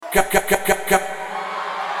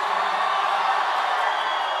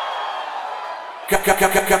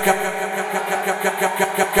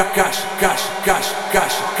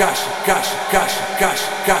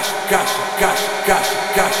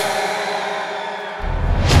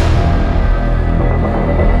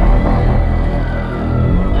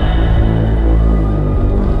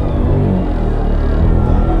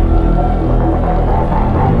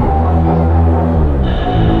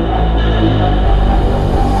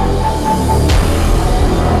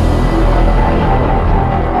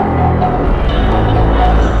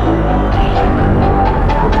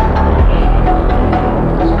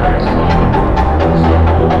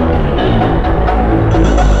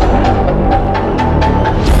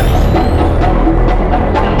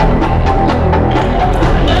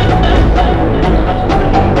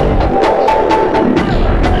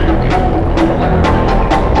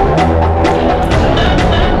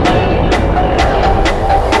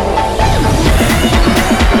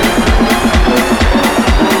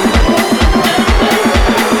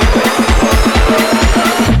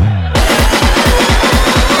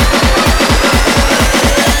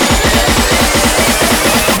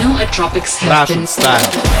Russian style.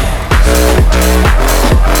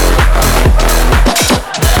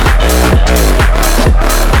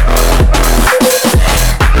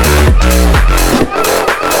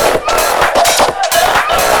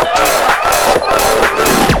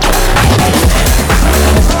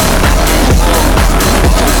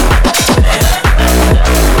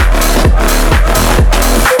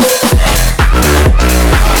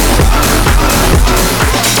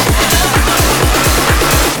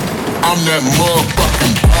 I'm that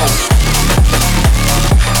motherfucking boss.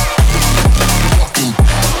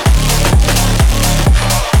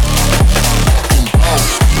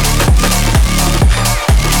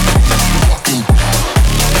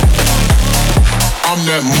 I'm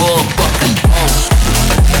that motherfucking boss.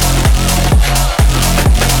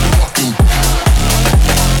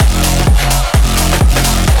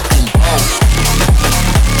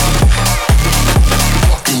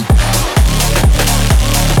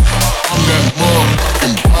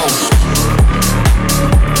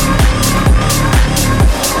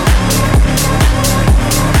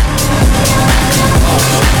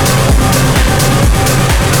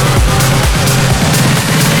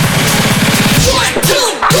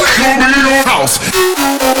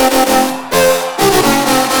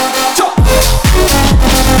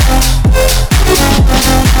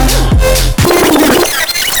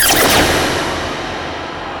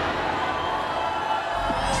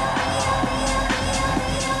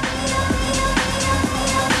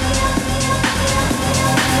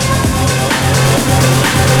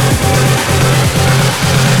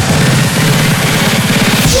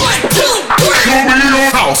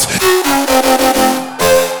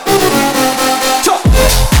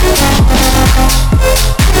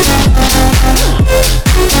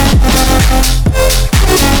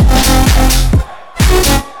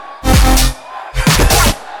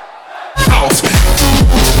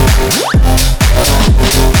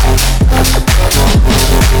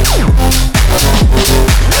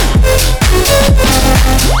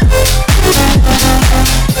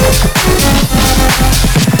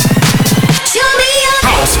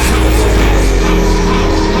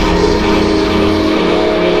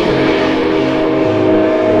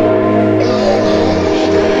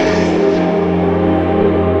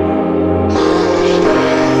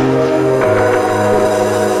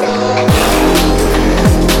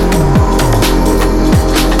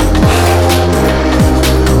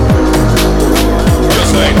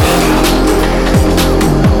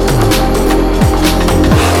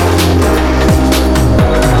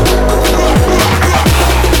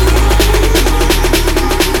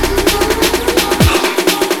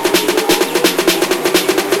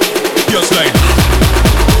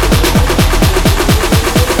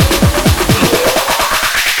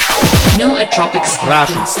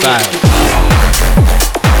 Russian style.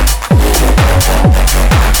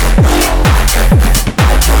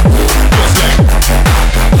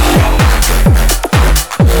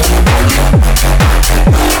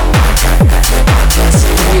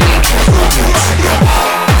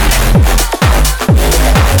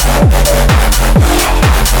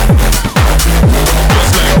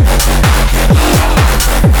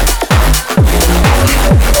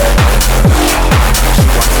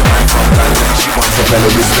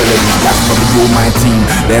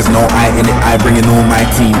 There's no I in it, I bringing all my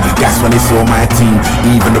team. Gas when they saw my team.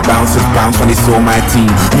 Even the bouncers bounce when they saw my team.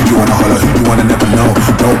 Who you wanna holler, who you wanna never know.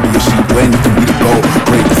 Don't be a sheep when you can be the goat.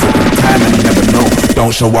 Break this up every time and you never know.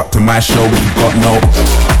 Don't show up to my show if you got no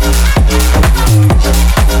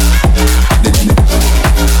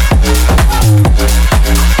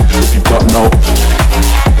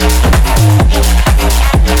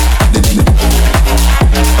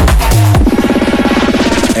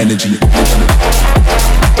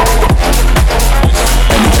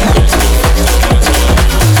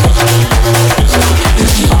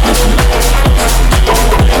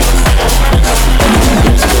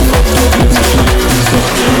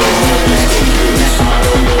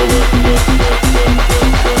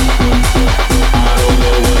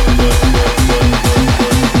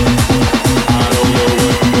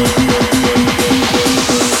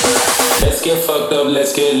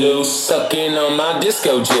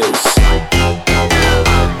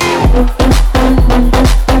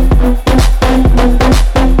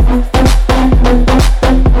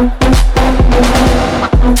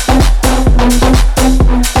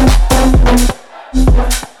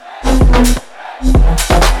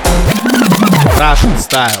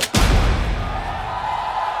style.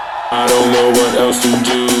 I don't know what else to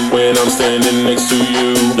do when I'm standing next to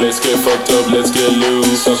you. Let's get fucked up, let's get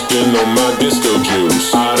loose, sucking on my disco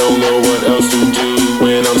juice. I don't know what else to do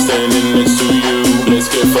when I'm standing next to you.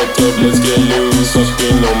 Let's get fucked up, let's get loose,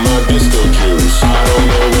 sucking on my disco juice. I don't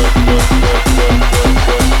know what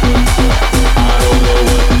I don't know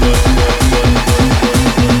what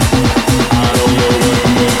I don't know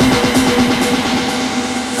what.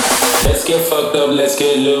 Let's get fucked up, let's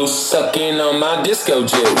get loose, sucking on my disco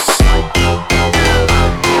juice.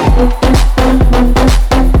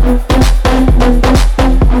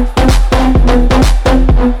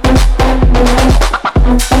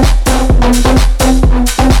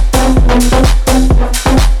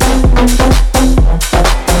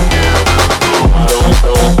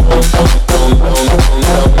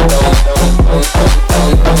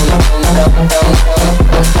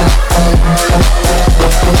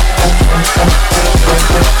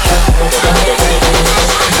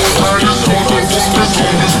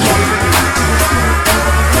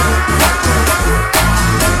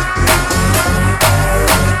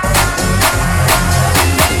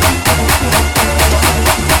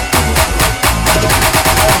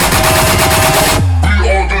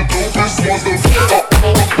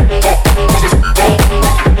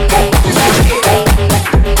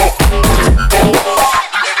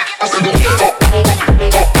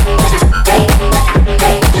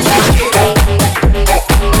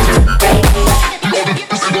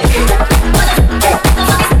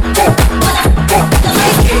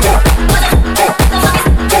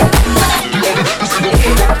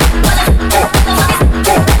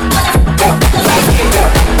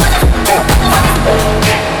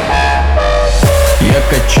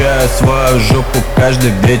 Качаю свою жопу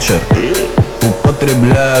каждый вечер.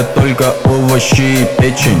 Употребляю только овощи и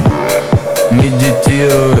печень.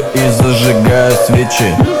 Медитирую и зажигаю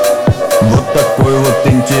свечи. Вот такой вот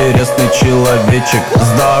интересный человечек.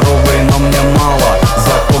 Здоровый, но мне мало,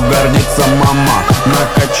 зато гордится мама.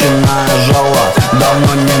 Накачанная жала,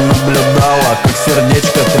 давно не наблюдала, как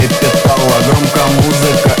сердечко трепетало. Громко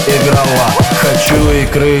музыка играла. Хочу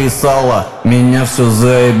икры и сала, меня все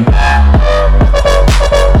заебало.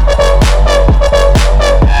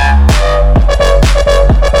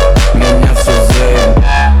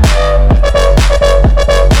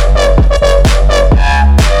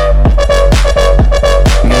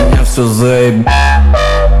 Все заеб...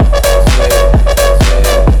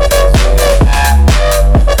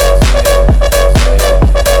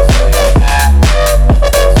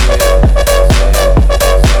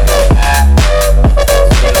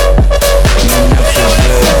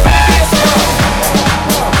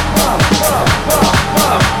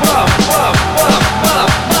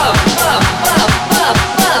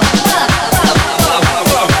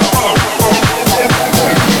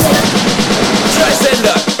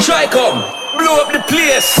 Blow up the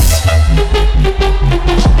place.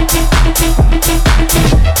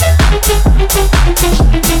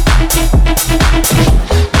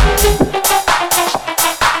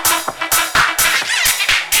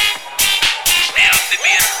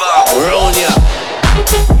 Roll ya.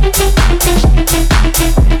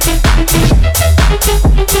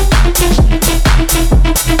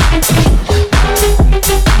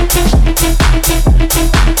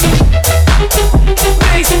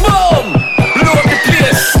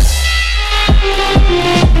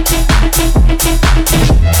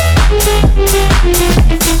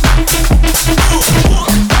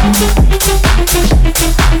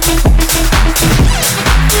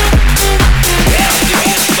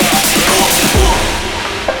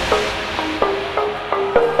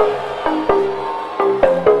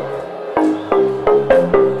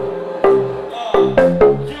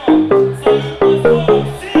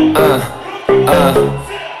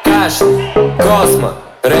 Kashin, Космо,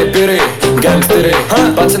 рэперы, гангстеры,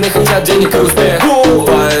 пацаны хотят денег и успех,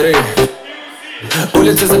 фаеры.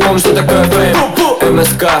 Улицы запомни, что такое фейм.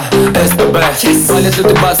 МСК, СТБ, палит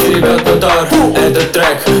лютый бас и ревет мотор. Этот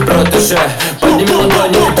трек, протеже, подними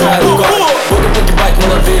ладони, играй рукой. Буду погибать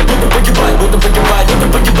молодым, буду погибать, буду погибать, буду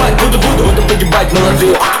погибать, буду погибать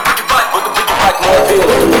молодым.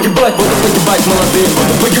 Буду погибать, буду погибать молодым.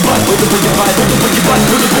 Буду погибать, буду погибать, буду погибать,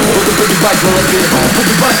 буду погибать молодым.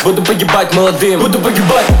 Буду погибать молодым. Буду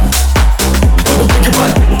погибать, буду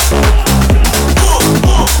погибать.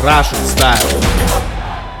 Russian style.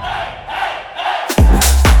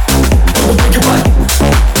 Буду погибать.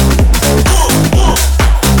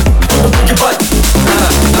 Буду погибать.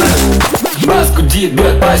 Бас гудит,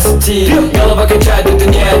 бьет по сети. Голова качает, это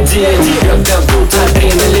не один. Бьет прям тут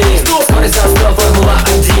адреналин. Скорость за 100, формула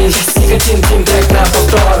 1. один, никотин, тим, трек на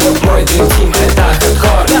повтор. Мой дрим тим, это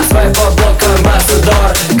хардкор. Своего блока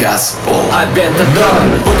амбассадор. Газ, пол, обедадор.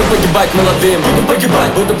 Буду погибать молодым, буду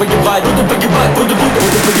погибать, буду погибать, буду погибать, буду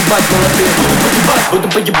погибать молодым, буду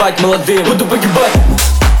погибать молодым, буду погибать, буду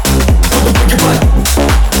погибать, буду погибать.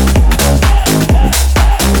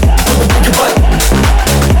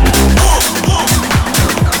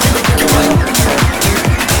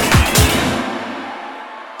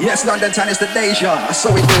 Yes, London town is the Deja, that's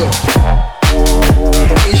how we do it.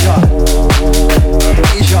 Deja,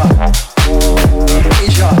 Deja,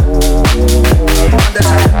 Deja, London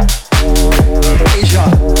town. Deja,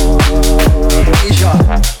 Deja,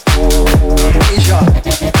 Deja,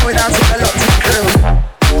 going down to the Lockton crew.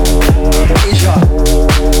 Deja,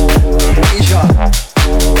 Deja,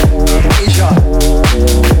 Deja,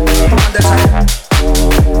 London town.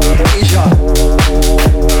 Deja,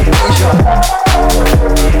 Deja.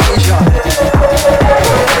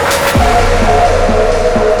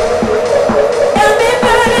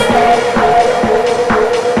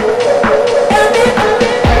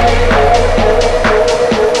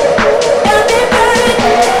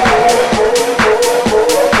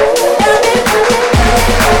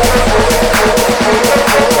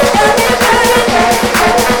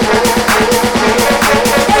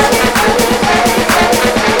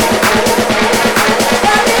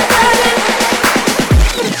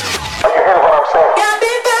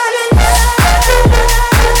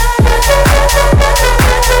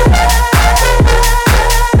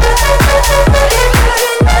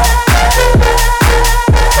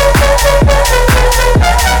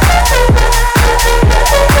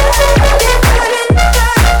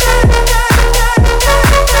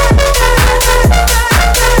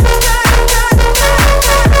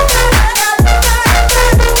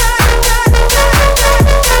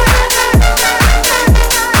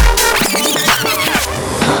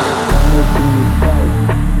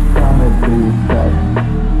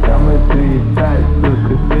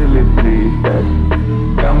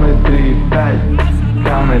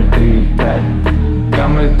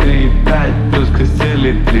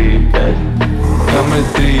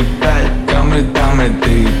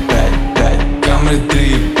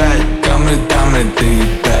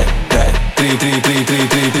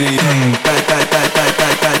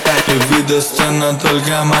 Сцена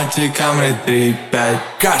только мать и камеры 3-5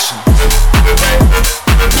 Kashin.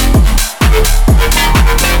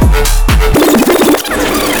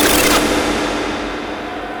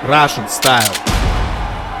 Russian style.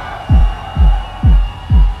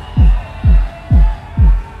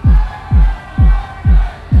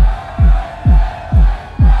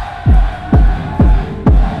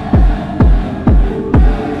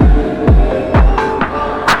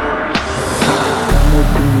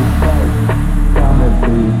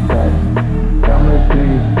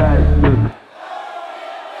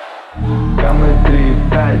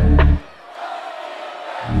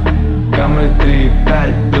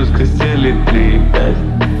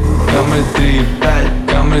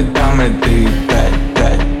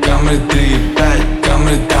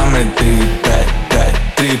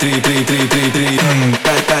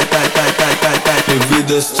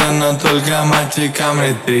 Сцена только мать и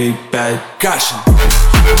камеры 3-5 Kashin.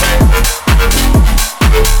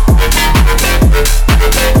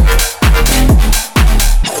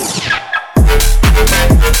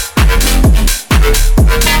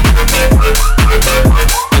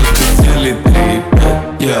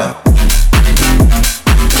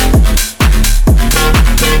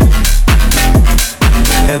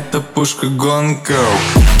 Это пушка гонка.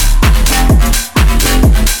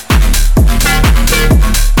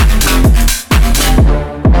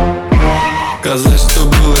 Сказать, что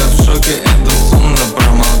был я в шоке, это сумно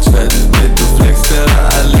промолчать. Это флексера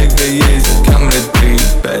Олега есть камеры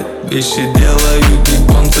 3-5 Вещи делают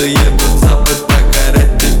японцы, едут в запад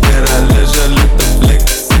покорять. Теперь Олежа люто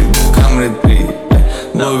флексит камеры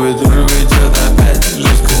 3-5 Ловит руль, ведет опять,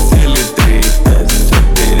 жестко сели 3-5 Все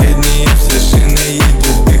передние, все шины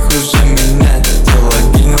едут, их уже менять.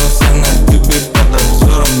 Залогинил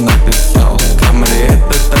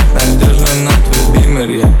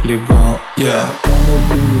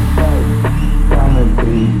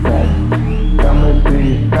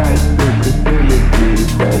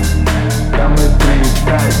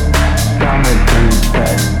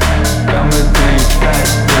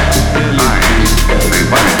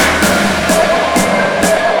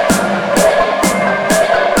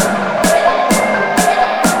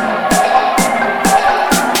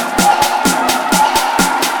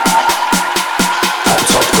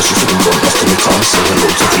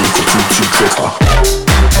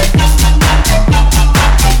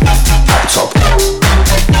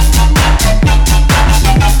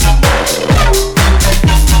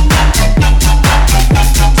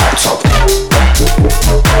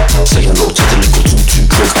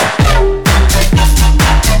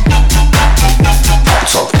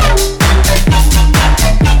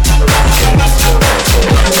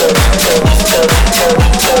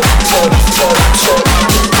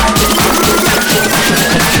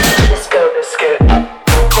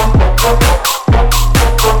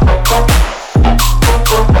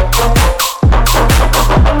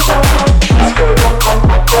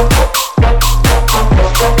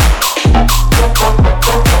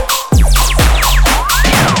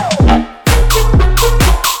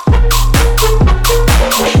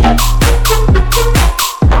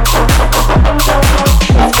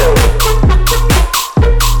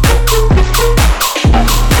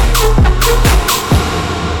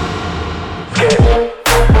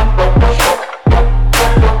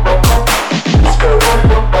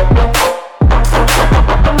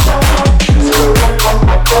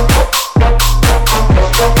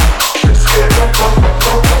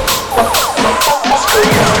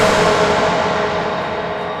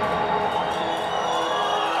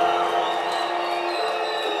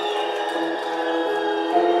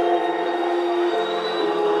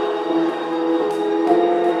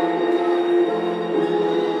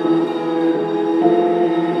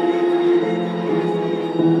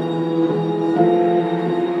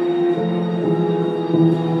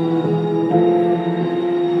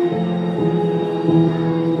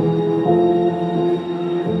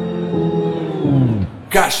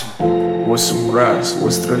Kashin. 8 раз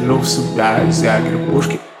выстрелил в себя из ягер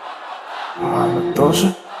пушки. А она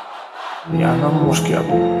тоже? Я на мушке.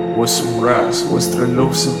 8 раз выстрелил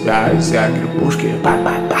в себя из ягер пушки.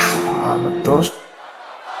 А она тоже?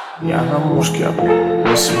 Я на мушке.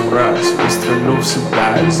 8 раз выстрелил в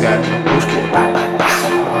себя из ягер пушки. А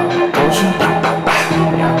она тоже?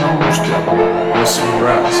 Я на мушке. 8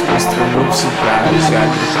 раз выстрелил в себя из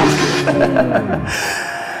ягер пушки.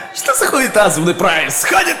 Что за хуета со мной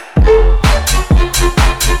происходит?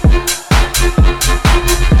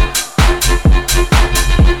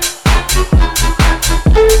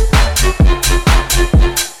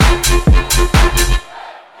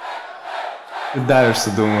 Ты давишься,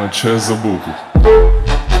 думаю, что я забыл тут.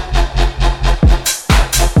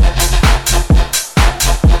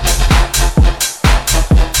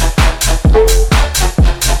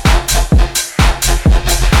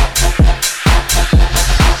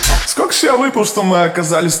 Сколько ж я выпил, что мы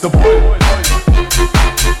оказались с тобой?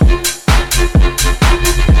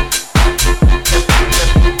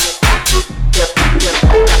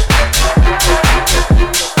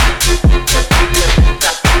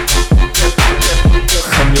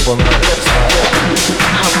 I'm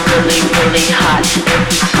really, really hot.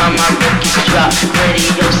 Every time my records drop,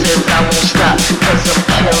 radio says I won't stop, 'cause I'm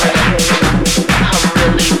killing. I'm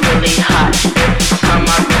really, really hot. Every time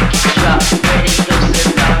my records drop, radio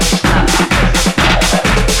says I won't stop.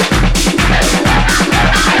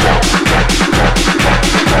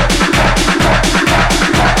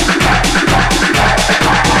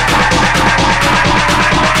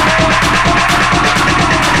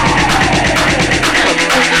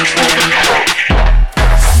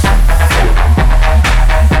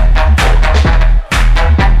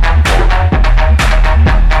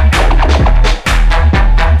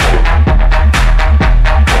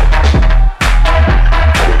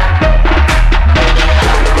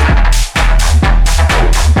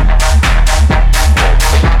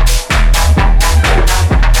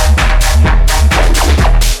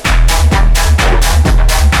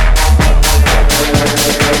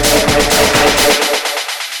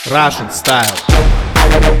 Russian style.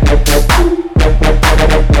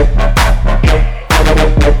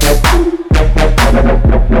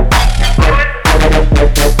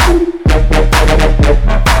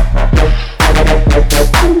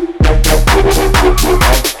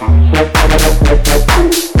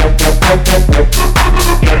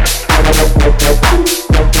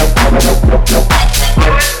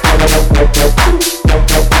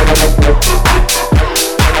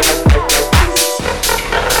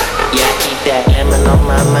 That lemon on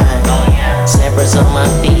my mind, snappers on my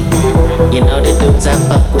feet. You know the dudes I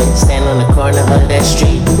fuck with, stand on the corner of that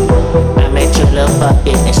street. I met your little fuck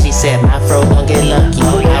it, and she said my fro gon' get lucky.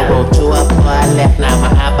 I rolled 2 up before I left, now my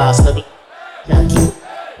eyeballs look lucky.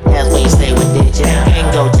 That's when you stay with digits.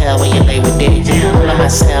 Can't go tell when you lay with digits. All of my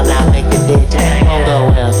sound now make the digits. Won't go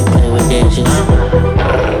well if you play with digits.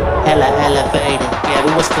 Hella elevated, yeah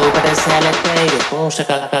we was cool but it's hella dated. Boom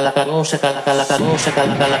shakalaka laka, boom shakalaka laka, boom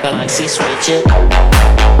shakalaka laka, like C-Suite chick.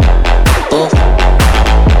 Boom,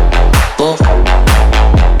 boom,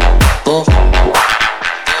 boom,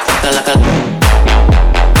 shakalaka,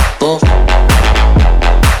 boom,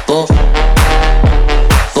 boom,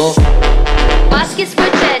 boom. Maski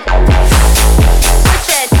switch it,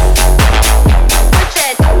 switch it, switch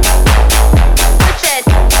it, switch it, switch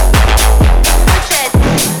it, switch it,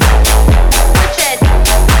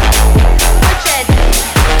 switch it,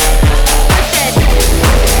 switch it.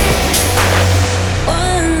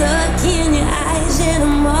 One look in your eyes.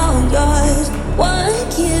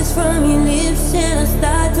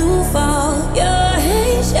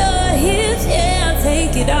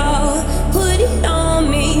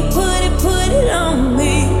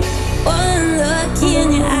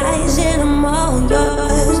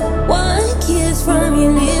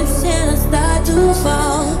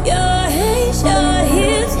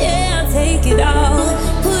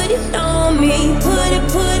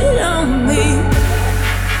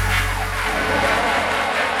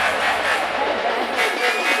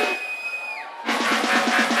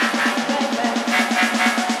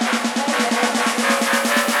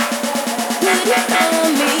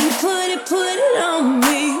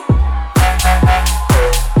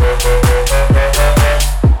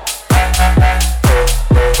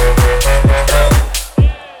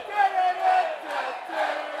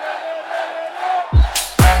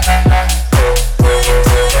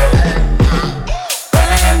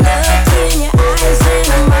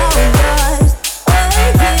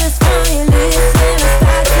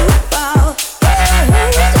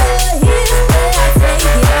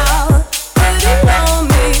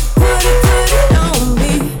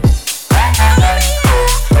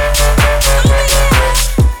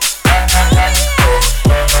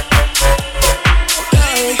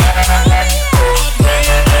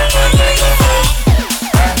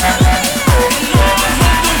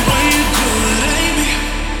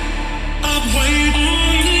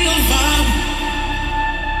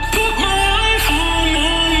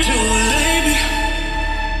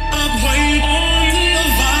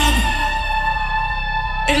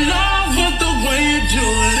 In love with the way you do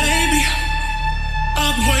it, baby.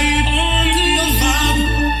 I'm way on to your vibe.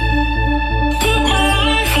 Put my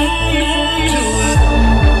life on to it.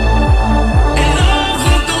 In love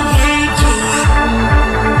with the way you do it.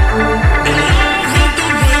 In love with the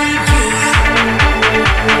way you do it.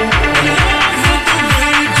 In love with the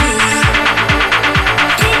way you do it.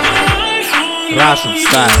 Put my life on Russian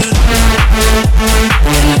style.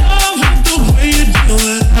 In love with the way you do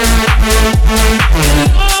it. In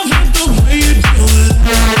love with the way you do it.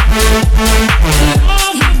 In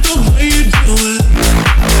love with the way you do it.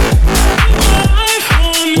 Put my life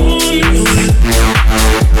on to it. In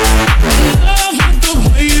love with the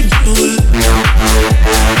way you do it. In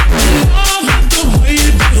love with the way you do it. In love with the way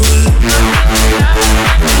you do it.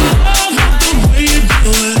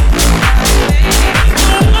 Put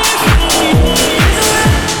my life on to it.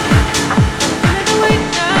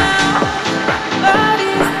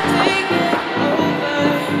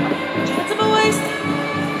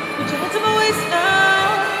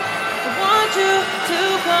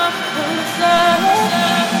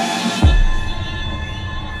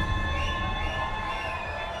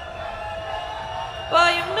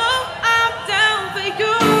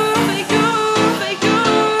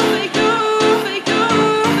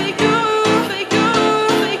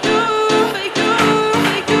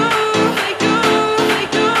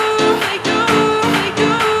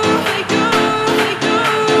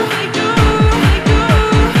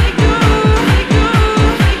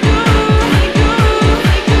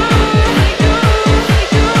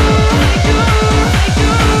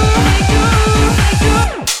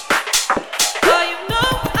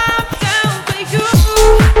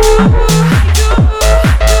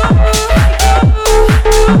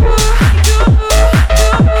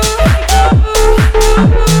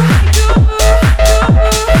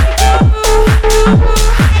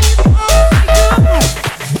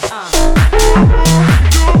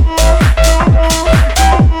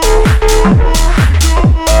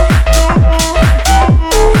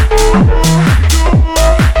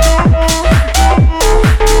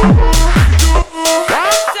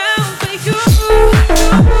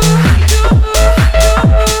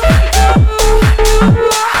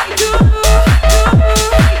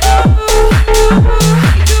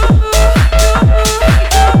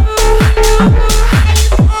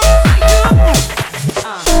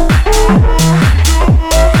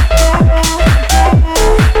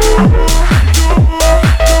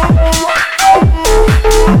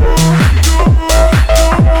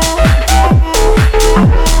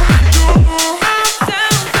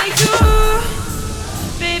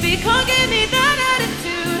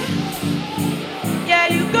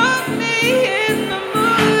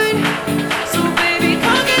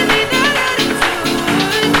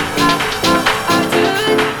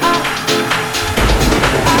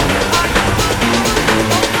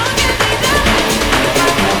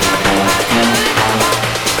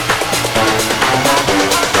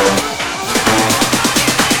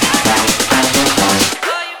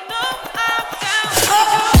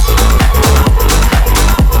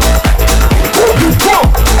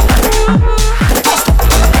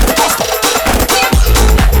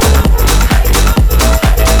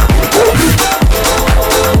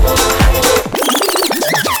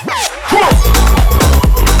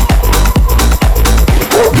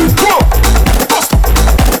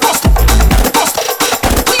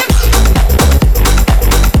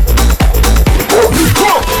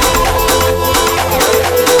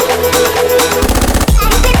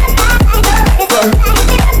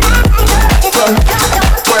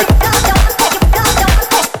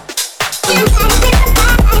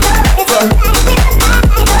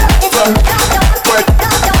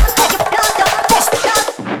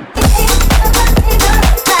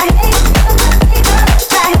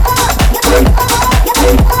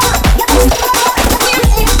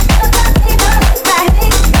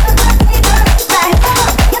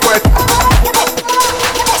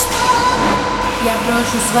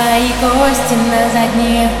 Свои кости на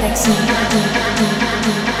заднее такси.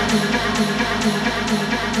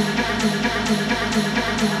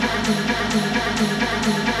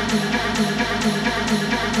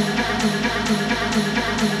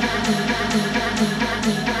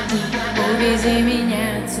 Увези меня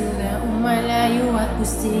отсюда, умоляю,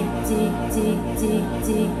 отпусти.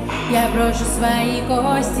 Я брошу свои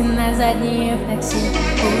кости на заднее такси.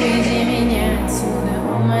 Увези меня отсюда,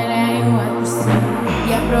 умоляю, отпусти.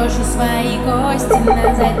 Я брошу свои кости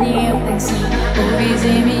на заднее такси.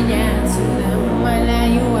 Увези меня отсюда,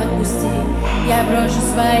 умоляю, отпусти. Я брошу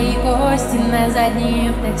свои кости на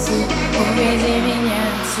заднее такси. Увези меня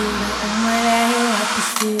отсюда, умоляю,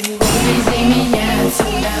 отпусти. Увези меня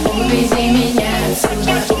отсюда,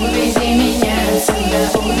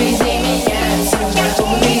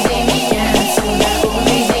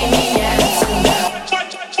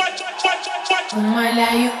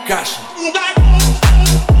 умоляю. Kashin.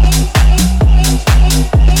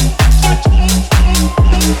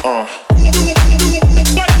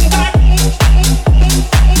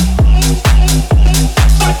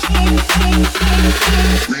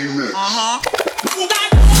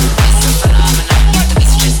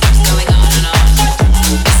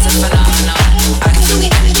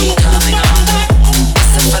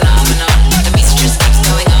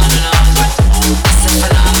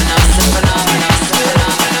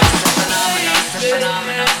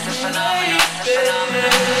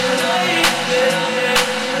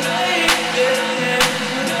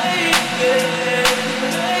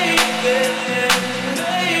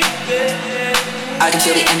 I can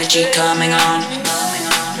feel the energy coming on.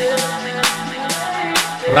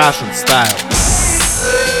 Russian style.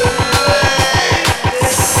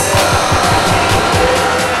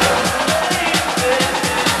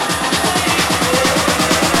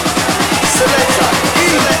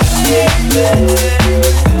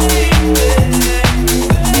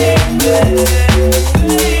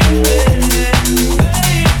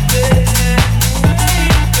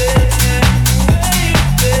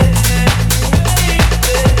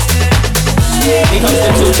 Here comes the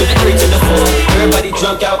 2 to the 3 to the 4. Everybody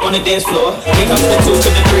drunk out on the dance floor. Here comes the 2 to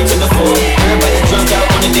the 3 to the 4. Everybody drunk out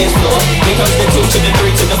on the dance floor. Here comes the 2 to the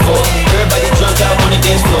 3 to the 4. Everybody drunk out on the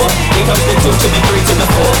dance floor. Here comes the 2 to the 3 to the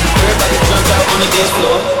 4. Everybody drunk out on the dance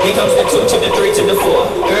floor. Here comes the 2 to the 3 to the 4.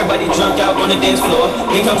 Everybody drunk out on the dance floor.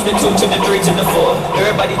 Here comes the 2 to the 3 to the 4.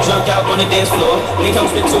 Everybody drunk out on the dance floor. Here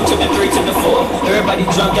comes the 2 to the 3 to the 4. Everybody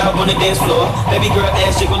drunk out on the dance floor. Baby girl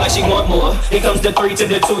ass jiggle like she want more. Here comes the 3 to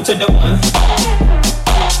the 2 to the 1.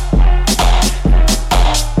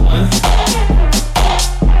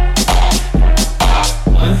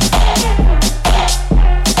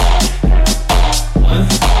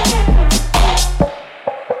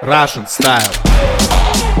 Russian style.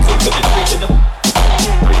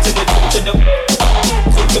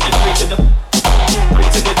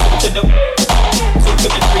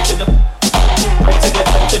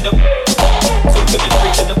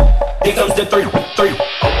 Here comes the 3, 3.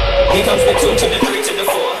 Here comes the 2 to the 3 to the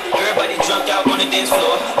 4. Everybody drunk out on the dance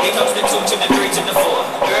floor. Here comes the 2 to the 3 to the 4.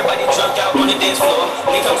 Everybody drunk out on the dance floor.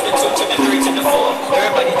 Here comes the 2 to the 3 to the 4.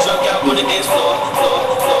 Everybody drunk out on the dance floor. Floor,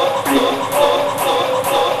 floor, floor, floor, floor, floor,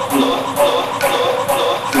 floor, floor, floor, floor, floor,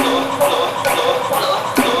 floor, floor, floor, floor,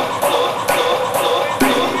 floor,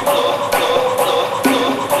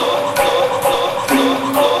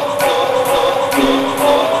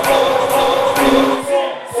 floor,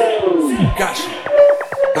 floor, floor, Kashin.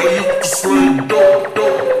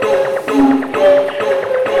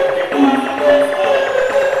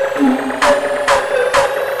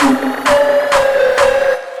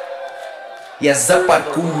 Я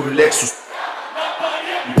запаркую Lexus.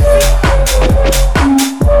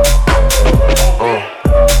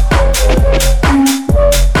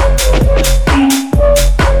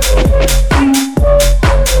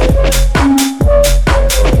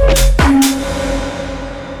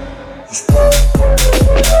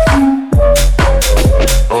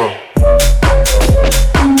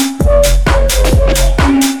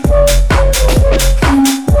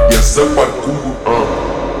 Я запаркую.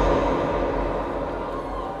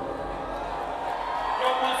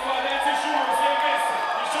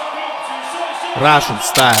 Russian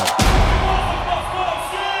style.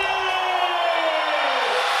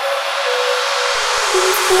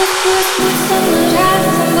 Будь со мной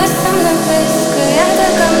рядом, будь со мной близко. Я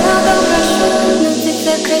так о многом прошу, но ты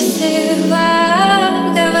так красиво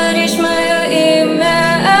говоришь мое имя.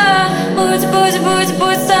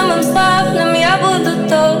 Будь самым славным, я буду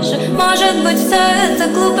тоже. Может быть, все это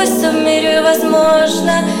глупость, а в мире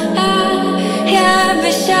возможно. Я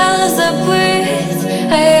обещала забыть,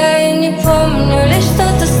 а я и не помню, лишь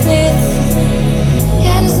что-то снится.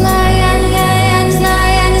 Я не знаю, я не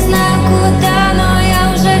знаю куда, но я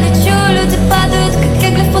уже лечу. Люди падают, как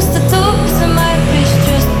игры в пустоту. Без ума и без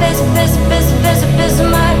чувств, без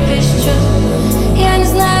ума и без чувств. Я не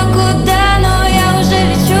знаю куда, но я уже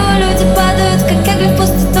лечу. Люди падают, как игры в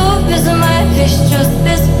пустоту. Без ума и без чувств,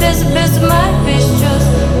 без ума и без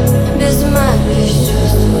чувств. Без ума и без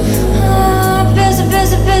чувств. Без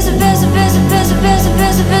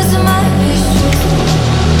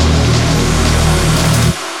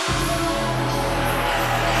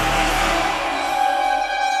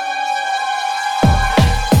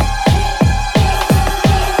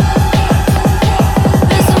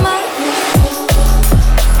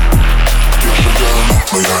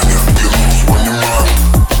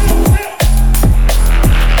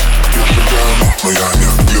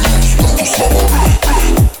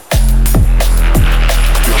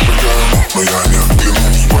но я не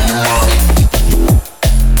оглянусь, понимаю.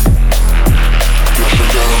 Я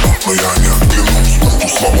шагаю, но я не оглянусь на ту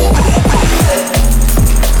свободу.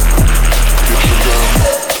 Я шагаю,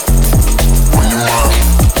 понимаю.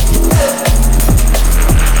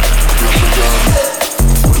 Я шагаю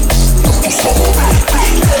на ту свободу.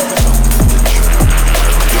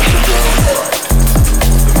 Я шагаю,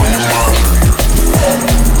 понимаю.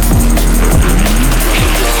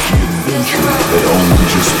 They only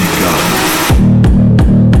just begun.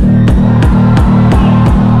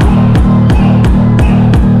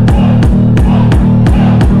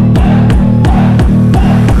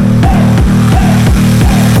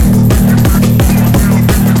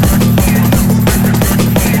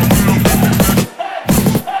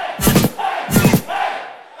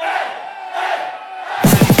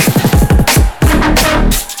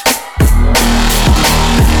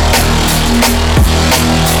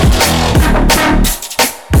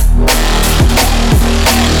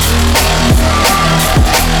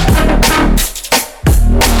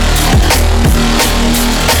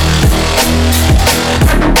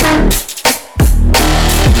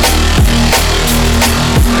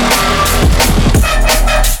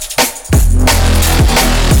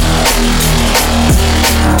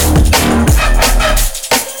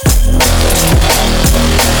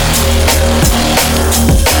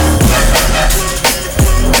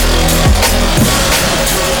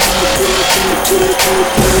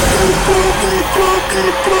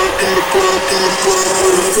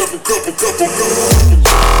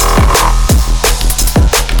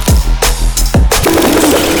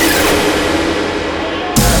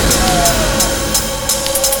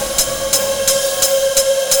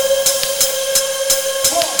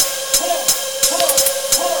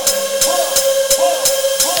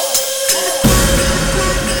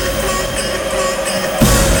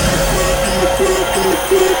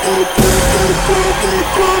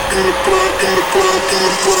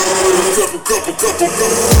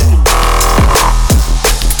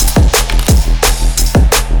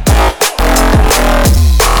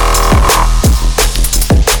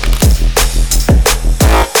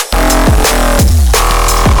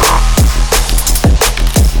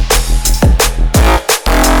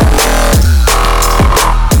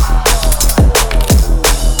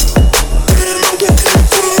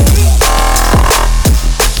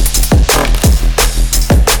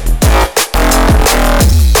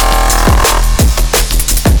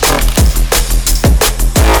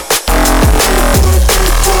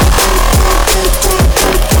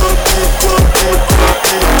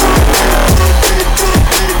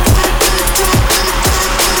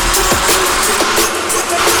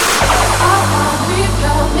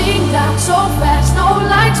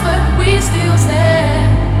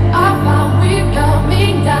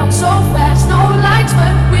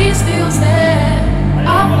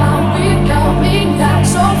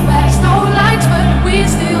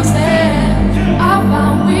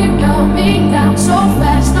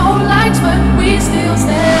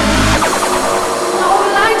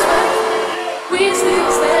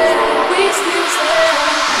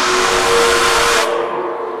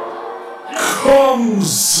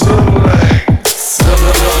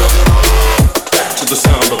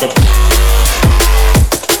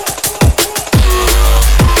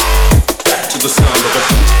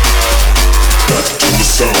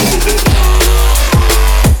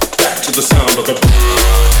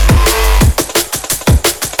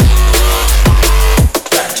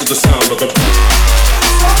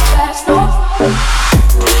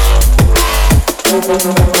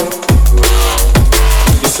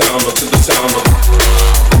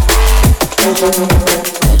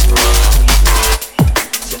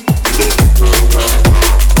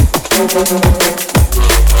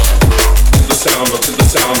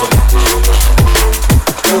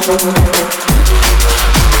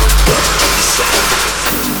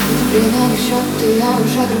 Время счет, я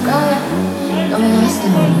уже другая, но я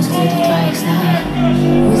останусь где-то в твоих снах.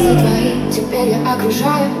 Мысли твои теперь я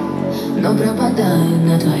окружаю, но пропадаю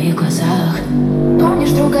на твоих глазах.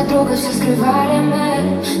 Помнишь, друг от друга все скрывали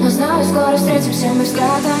мы, но знаю, скоро встретимся мы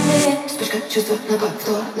взглядами. Вспышка чувства на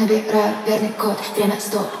повтор, набираю верный код. Время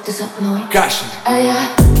стоп, ты со мной, Kashin. а я...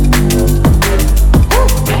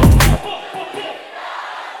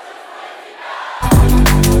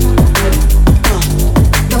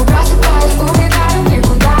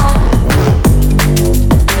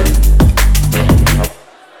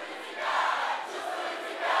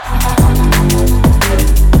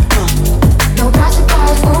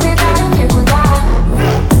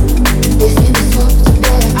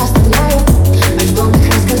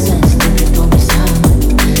 Рассказать, ты придумай сам.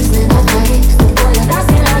 Сны на твоих с тобой я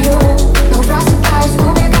разделяю.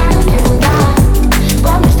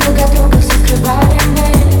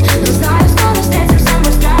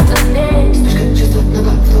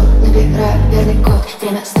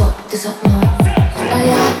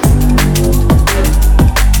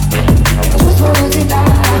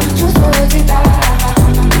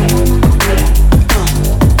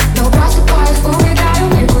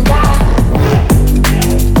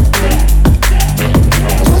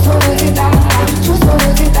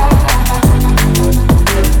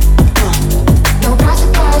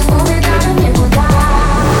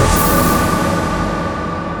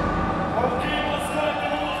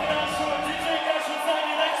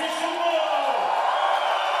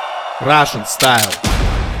 Russian style.